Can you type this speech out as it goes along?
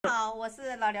我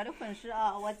是老刘的粉丝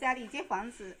啊，我家里接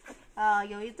房子，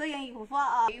有这样一幅画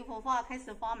啊，一幅画开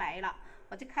始发霉了，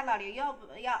我就看老刘要不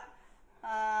要，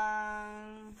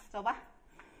走吧。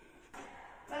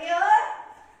老刘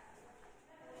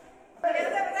在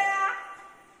不在啊？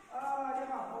你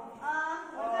好。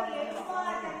我这里有一幅画，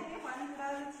家里接房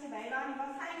子起霉了，你帮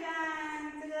我看一下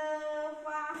这个画。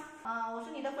我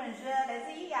是你的粉丝，来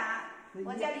自益阳，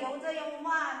我家里有这样幅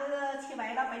画，这个起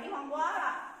霉了，没地方挂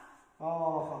了。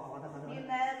好的。你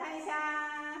来看一下。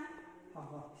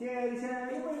好，先一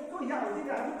会坐一下，我这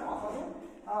边还没搞好的。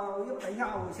等一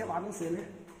下，我先把东西呢。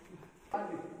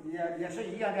也是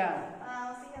一样的。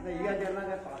是一样的。那一样的那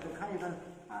个打开看一看。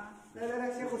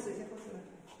来，先喝水。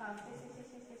好，谢谢。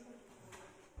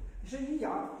你是益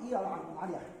阳哪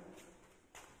里啊？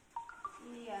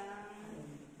益阳。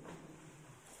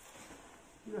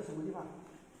益阳什么地方？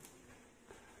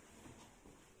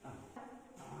好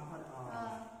的。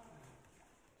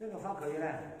这个花可以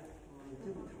嘞。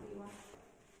这个可以吗？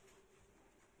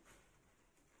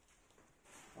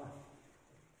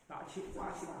打气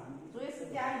吧。主要是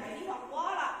家里没地方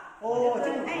挂了。这个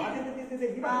花，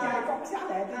对，一般家里挂不下来。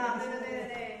对。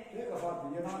这个花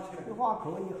比较大气。这花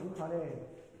可以很好的，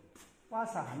晚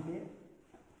上岸边，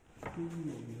有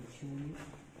秋叶。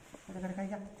大家看一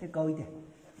下，再高一点，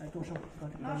多少？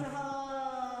那时候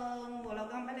我老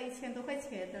公卖了1000多块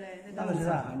钱的嘞，那个是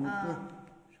啊，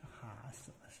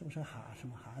是不是哈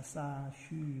斯啊？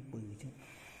徐北京。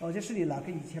这是你哪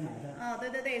个以前买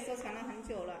的？对，收藏了很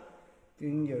久了。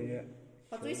很久了。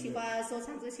我最喜欢收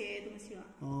藏这些东西了。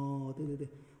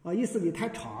对。意思你太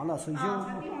长了，所以就。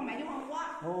没地方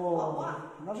挂。好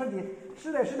挂。那是你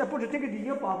是的，不止这个你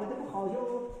要宝贝的不好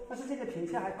但是这个品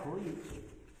相还可以。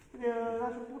这个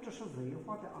但是不只是人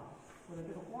画的啊，或者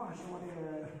这个画是我的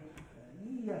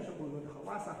意义是我的和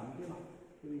万山横边嘛，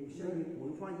对不对？像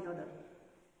文化一样的。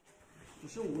只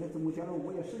是我怎么讲呢？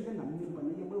我也是一个农民，本来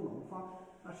也没文化，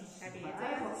但是喜欢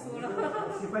爱好，喜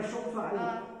欢说出来。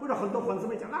或者很多粉丝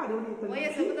们讲那流的。我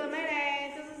也舍不得卖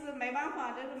嘞，就是没办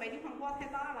法，就是没地方挂太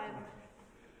大了。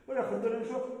或者很多人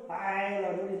说，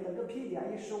老刘你等个屁呀！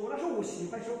一收，那是我喜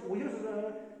欢收，我就是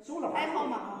收了。爱好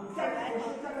嘛，价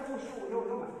格做事，我就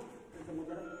买，怎么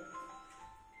着的？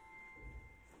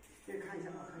可以看一下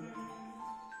啊，看一下。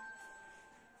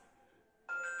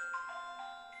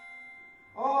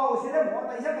我现在忙，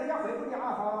等一下回复你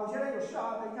啊。好，我现在有事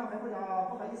啊，等一下回复你啊，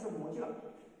不好意思，磨叽了。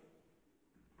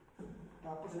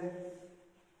不是嘞，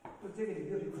这个你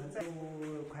就可能再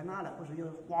快烂了，或者就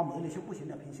花霉了就不行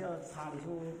了，品相差了就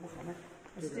不好卖。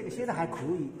但是这个现在还可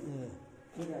以，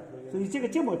所以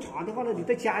这么长的话呢，你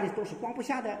在家里都是放不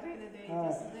下的。对，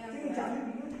这个家里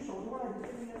你用手的话，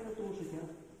你这个多时间，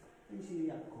东西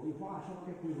呀可以画，是吧？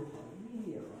这可以好，意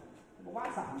义也好。这个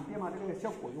万山横边嘛，这个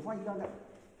像鬼画一样的。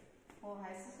我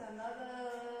还是省那个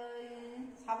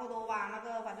差不多吧，那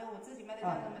个反正我自己卖的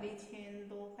价格没得1000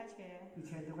多块钱。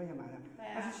1000多块钱买的。对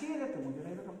啊。但是现在怎么觉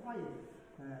得那个画也，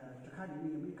只看你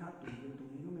们有没有看抖音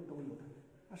上面都有的，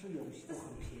但是有些都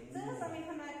很便宜。这个上面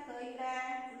看来可以的，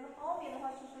只是后面的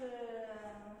话就是。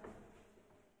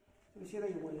这个现在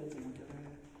我也怎么觉得，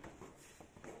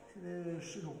现在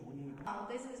市场环境。我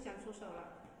这次想出手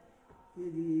了。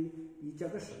你讲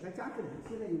个实在价格的，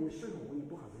现在因为市场环境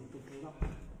不好，人都知道。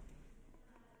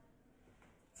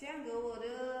价格我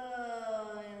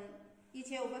的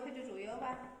1500块钱左右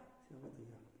吧。这个怎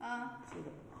样？这个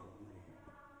不好卖。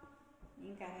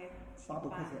应该还。800多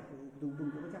块钱，都多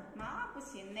少价？那不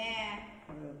行呢。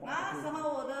那时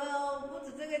候我都不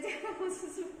止这个价，我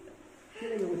是。现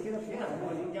在环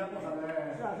境不好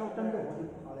嘞。是啊，说真的环境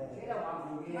不好嘞。现在挖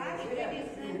土的，现在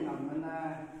是冷门呢。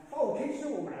平时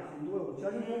我买很多，我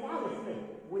相信说话的是的，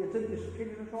我也真的是平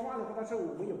时说话的话，但是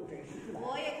我也不真实去了。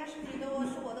我也看视频的，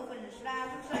是我的粉丝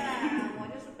啦，是不是？我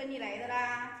就是奔你来的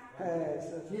啦。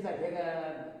是。现在别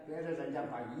人人家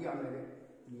把一样的，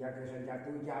你要给人家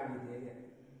多加一点点。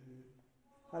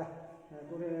好了，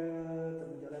都是怎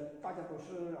么讲呢？大家都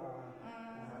是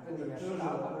都是知道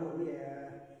的，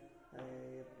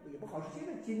也不好说。现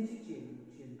在经济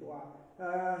紧多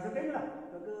就这个了，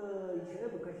那个1000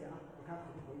多块钱啊，你看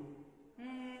可不可以？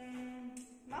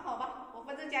那好吧，我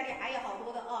反正家里还有好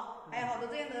多的还有好多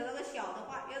这样的那个小的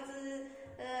话，要是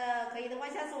可以的话，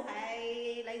下次我还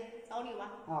来找你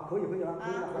吧。可以啊，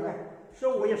好的。是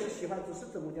我也是喜欢，只是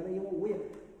怎么讲呢？因为我也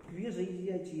一人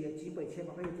也几百千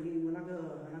吧，还有这个因为那个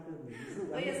名字。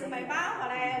我也是没办法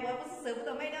嘞，我不是舍不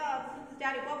得卖掉，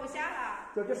家里挂不下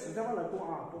了。这实在话来说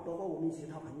包括我们其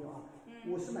他朋友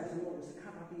我是买什么？我是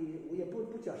看他的，我也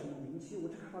不讲什么名气，我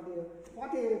只看他的画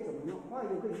的怎么样，画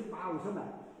有个180我就买。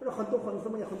或者很多粉丝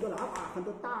们有很多老板，很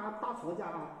多大藏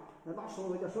家大手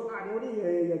人家说那流的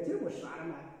也进我10来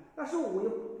买，但是我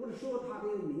又我是说他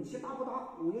的名气大不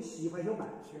大，我就喜欢就买。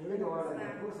这个话呢，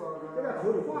不说这个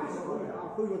可以话是可以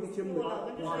啊，回头的节目啊。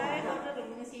我就是爱好这种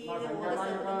东西，我那人的家那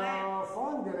手都买。个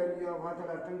放的了，你要把这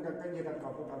个整个跟你的搞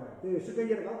不到了。对，是跟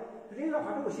你那个，这个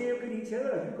话我先给你签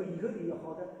了，如果以后你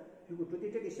好的，如果觉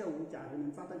得这个小物价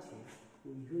能赚到钱，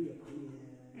我以后也可以。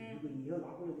如果你要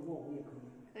拿过来的话，我也可以。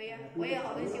可以啊，我也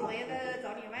好东西，我也在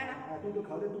找你卖了。多多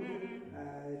考虑，多多，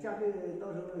价格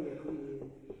到时候也可以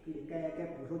给你该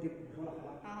补上就补上了，好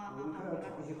吧？我们还要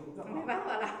谈一些合作。没办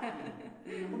法了。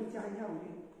我们加一下，我就。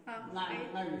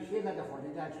那与现在的房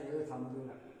地产其实差不多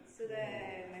了。是的，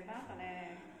没办法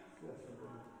嘞。是的。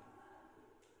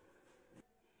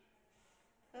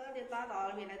这里打到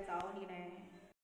那边来找你嘞。